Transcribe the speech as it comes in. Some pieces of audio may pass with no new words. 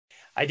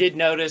I did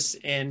notice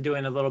in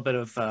doing a little bit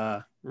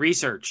of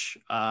research,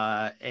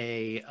 the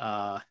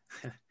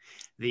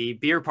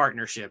beer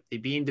partnership, the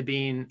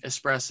Bean2Bean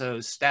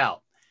Espresso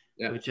Stout,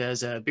 Yeah. which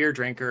as a beer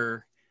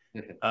drinker,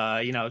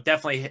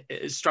 definitely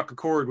struck a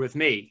chord with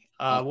me.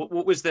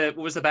 What was the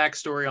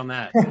backstory on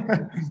that?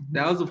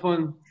 That was a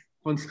fun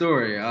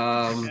story.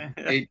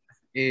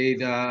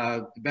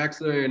 The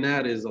backstory on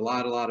that is a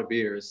lot of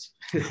beers.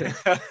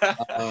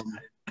 um,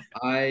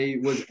 I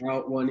was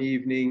out one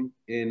evening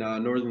in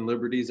Northern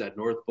Liberties at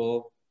North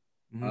Bowl,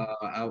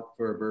 out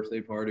for a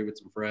birthday party with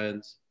some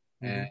friends,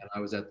 and I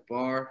was at the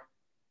bar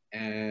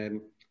and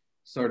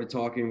started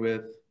talking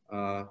with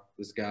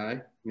this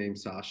guy named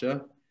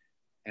Sasha,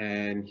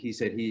 and he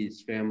said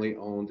his family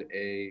owned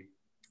a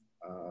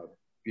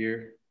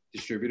beer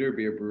distributor,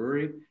 beer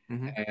brewery.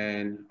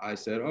 And I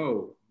said,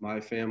 oh, my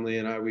family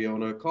and we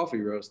own a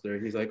coffee roaster.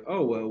 And he's like,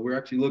 oh, well, we're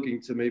actually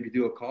looking to maybe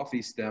do a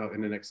coffee stout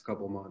in the next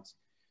couple months.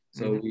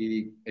 So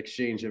we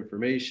exchanged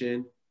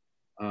information.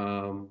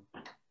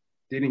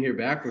 Didn't hear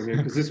back from him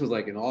because this was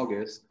like in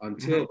August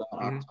until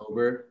about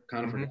October.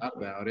 Kind of forgot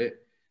about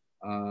it.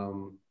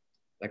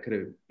 That could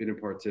have been in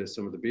part to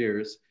some of the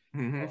beers.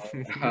 When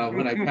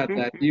I got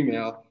that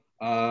email,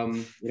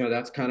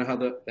 that's kind of how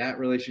that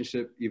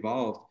relationship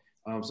evolved.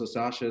 So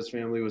Sasha's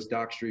family was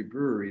Dock Street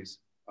Breweries.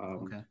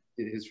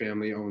 His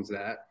family owns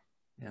that.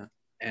 Yeah.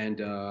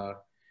 And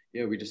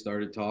we just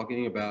started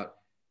talking about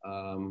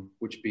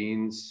which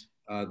beans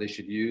they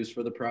should use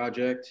for the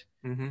project.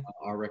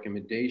 Our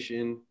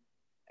recommendation,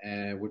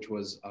 which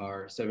was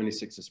our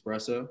 76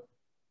 espresso.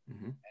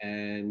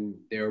 And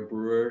their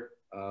brewer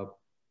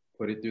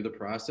put it through the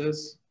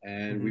process,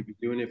 and we've been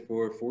doing it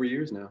for 4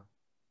 years now.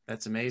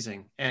 That's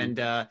amazing. And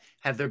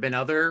have there been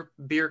other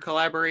beer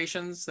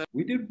collaborations?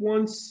 We did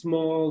one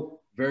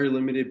small, very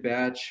limited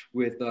batch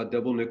with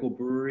Double Nickel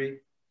Brewery.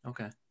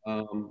 Okay.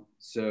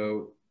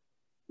 So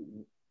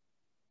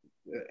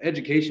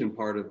education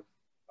part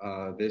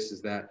of this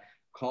is that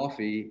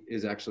coffee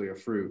is actually a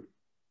fruit,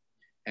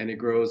 and it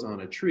grows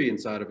on a tree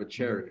inside of a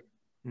cherry.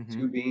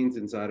 Two beans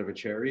inside of a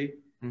cherry.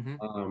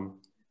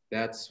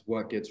 That's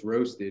what gets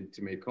roasted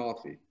to make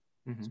coffee.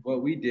 So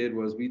what we did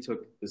was we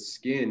took the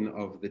skin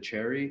of the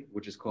cherry,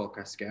 which is called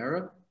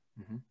cascara,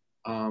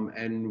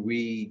 and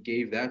we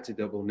gave that to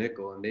Double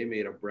Nickel, and they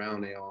made a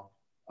brown ale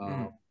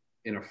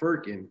in a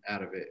firkin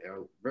out of it.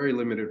 A very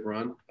limited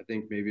run. I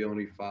think maybe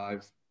only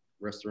 5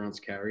 restaurants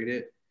carried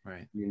it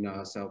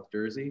in South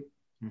Jersey.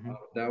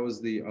 That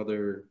was the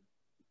other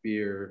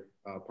beer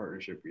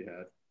partnership we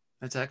had.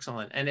 That's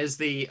excellent. And is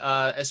the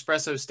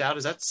espresso stout,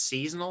 is that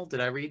seasonal?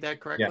 Did I read that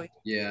correctly?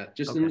 Yeah,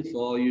 just in the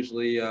fall,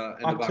 usually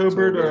end of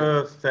October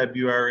October to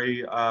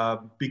February.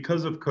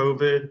 Because of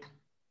COVID,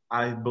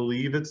 I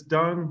believe it's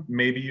done.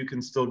 Maybe you can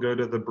still go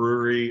to the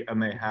brewery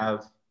and they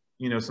have,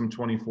 some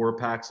 24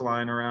 packs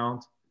lying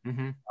around.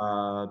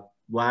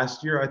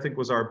 Last year, I think,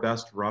 was our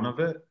best run of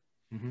it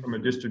from a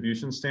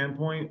distribution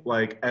standpoint.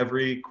 Like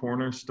every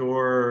corner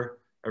store,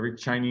 every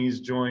Chinese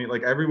joint,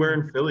 like everywhere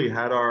in Philly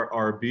had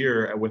our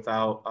beer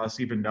without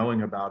us even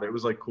knowing about it. It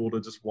was like cool to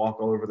just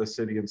walk all over the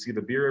city and see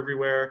the beer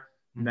everywhere.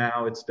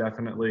 Now it's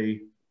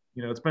definitely,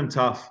 it's been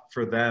tough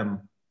for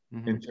them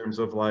in terms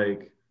of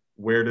like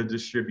where to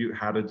distribute,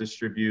 how to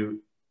distribute.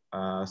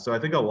 So I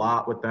think a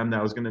lot with them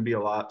now is going to be a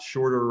lot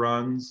shorter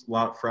runs, a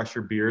lot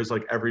fresher beers,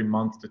 like every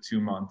month to 2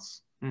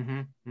 months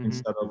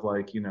instead of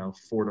like,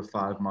 4 to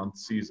 5 month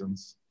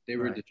seasons. They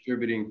were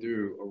distributing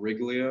through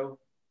Origlio.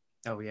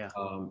 Oh yeah.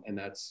 And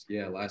that's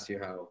last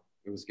year how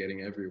it was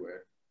getting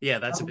everywhere. Yeah,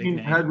 that's a big name.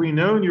 Had we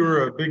known you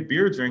were a big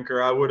beer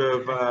drinker, I would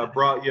have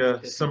brought you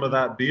some of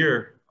that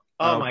beer.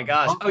 Oh my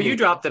gosh. Oh, you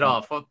dropped it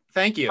off. Well,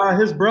 thank you.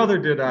 His brother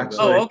did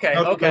actually. Oh, okay.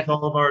 Okay.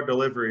 All of our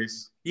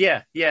deliveries.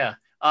 Yeah. Yeah.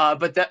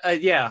 But that,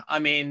 I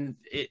mean,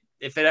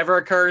 if it ever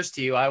occurs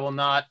to you, I will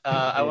not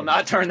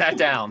turn that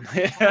down.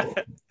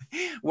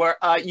 Where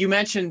you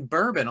mentioned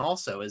bourbon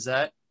also, is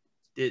that?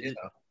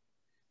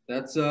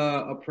 That's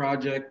a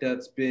project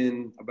that's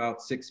been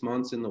about 6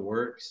 months in the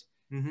works.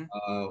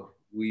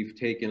 We've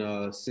taken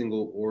a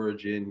single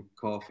origin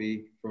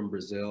coffee from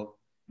Brazil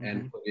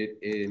and put it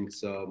in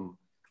some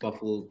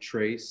Buffalo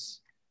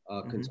Trace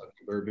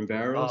Kentucky bourbon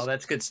barrels. Oh,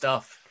 that's good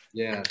stuff.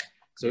 Yeah.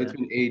 So it's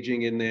been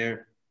aging in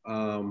there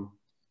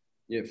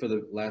for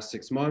the last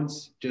 6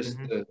 months, just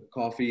the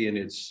coffee in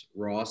its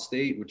raw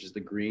state, which is the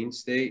green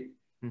state.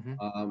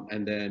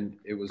 And then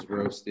it was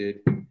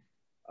roasted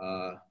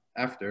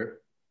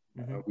after.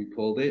 We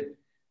pulled it,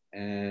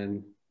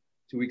 and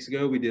 2 weeks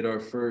ago we did our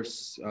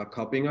first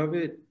cupping of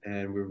it,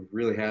 and we're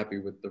really happy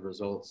with the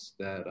results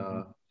that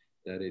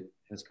that it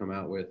has come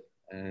out with.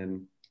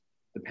 And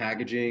the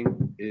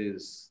packaging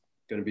is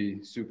going to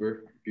be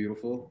super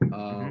beautiful.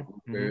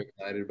 Very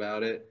excited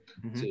about it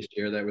to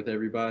share that with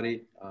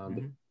everybody.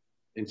 The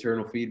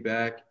internal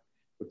feedback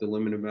with the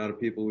limited amount of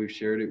people we've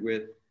shared it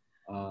with,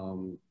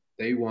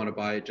 they want to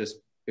buy it just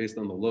based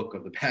on the look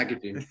of the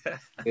packaging.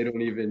 They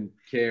don't even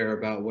care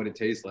about what it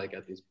tastes like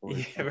at this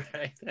point. Yeah,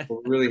 right.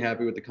 We're really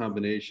happy with the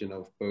combination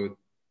of both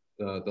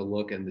the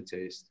look and the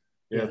taste.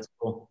 Yeah, it's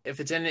cool. If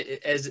it's in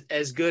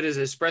as good as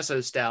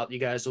espresso stout, you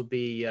guys will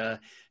be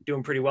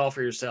doing pretty well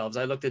for yourselves.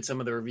 I looked at some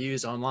of the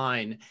reviews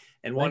online,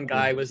 and one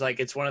guy was like,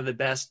 "It's one of the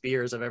best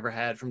beers I've ever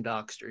had from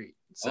Dock Street."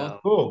 So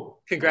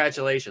cool.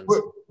 Congratulations.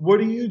 What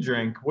do you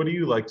drink? What do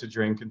you like to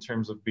drink in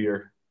terms of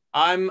beer?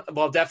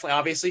 Definitely,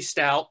 obviously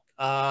stout.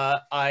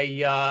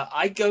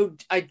 I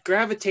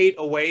gravitate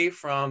away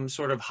from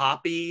sort of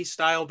hoppy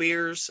style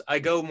beers. I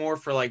go more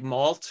for like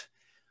malt.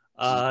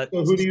 So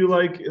who do you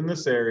like in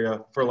this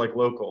area for like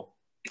local?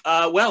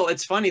 Well,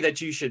 it's funny that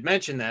you should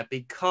mention that,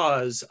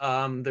 because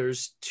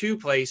there's two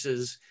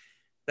places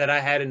that I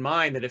had in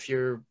mind that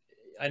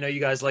I know you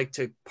guys like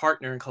to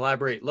partner and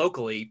collaborate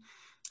locally.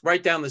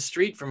 Right down the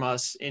street from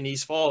us in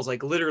East Falls,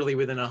 like literally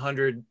within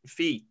 100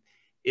 feet,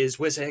 is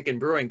Wissahickon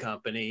Brewing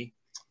Company.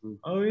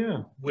 Oh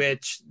yeah.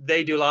 Which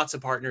they do lots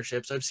of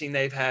partnerships. I've seen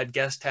they've had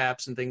guest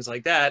taps and things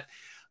like that.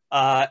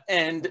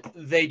 And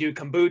they do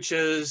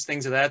kombuchas,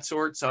 things of that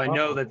sort. So I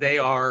know that they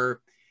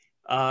are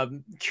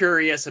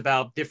curious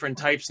about different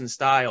types and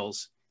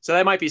styles. So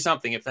that might be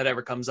something if that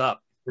ever comes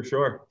up. For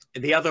sure.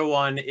 The other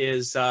one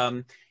is,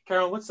 Carolyn,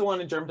 what's the one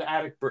in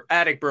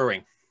Attic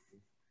Brewing?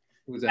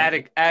 Who's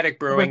that? Attic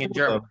Brewing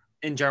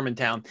in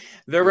Germantown.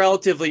 They're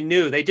relatively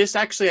new. They just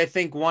actually, I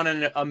think, won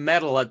a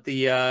medal at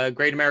the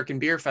Great American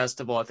Beer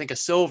Festival. I think a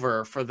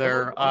silver for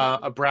their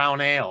a brown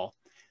ale.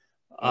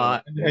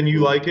 And you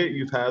like it?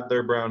 You've had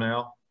their brown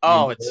ale?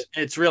 Oh,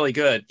 it's really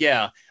good.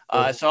 Yeah.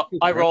 So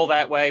I roll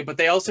that way, but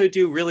they also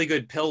do really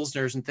good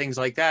pilsners and things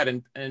like that.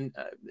 And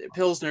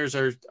pilsners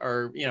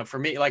are, you know, for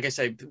me, like I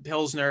say,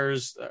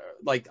 pilsners,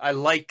 like I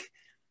like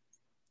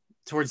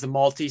towards the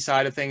malty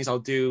side of things. I'll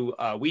do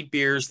wheat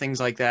beers, things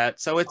like that.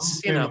 So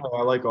it's, you know,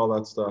 I like all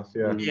that stuff.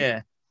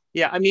 Yeah.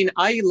 Yeah. I mean,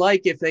 I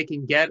like if they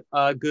can get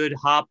a good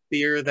hop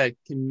beer that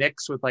can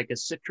mix with like a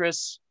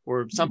citrus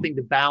or something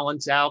to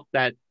balance out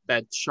that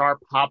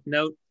sharp hop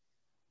note.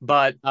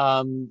 But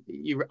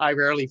I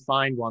rarely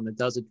find one that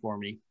does it for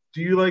me.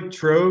 Do you like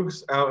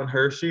Trogs out in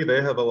Hershey?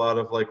 They have a lot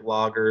of like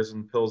lagers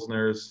and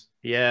pilsners.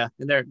 Yeah,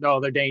 and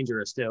they're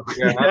dangerous too.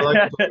 Yeah, I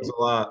like those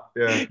a lot.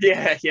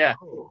 Yeah. Yeah.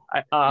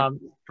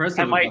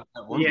 Impressive about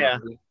that one, yeah,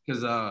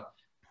 because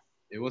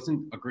it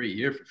wasn't a great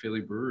year for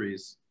Philly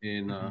breweries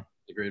in the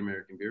Great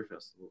American Beer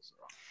Festival. So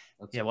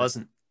it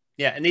wasn't.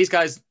 Yeah, and these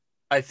guys,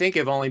 I think,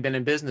 have only been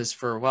in business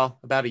for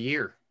about a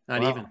year,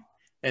 not even.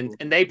 And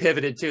they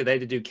pivoted too. They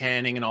had to do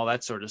canning and all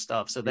that sort of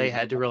stuff, so they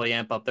had to really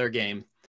amp up their game.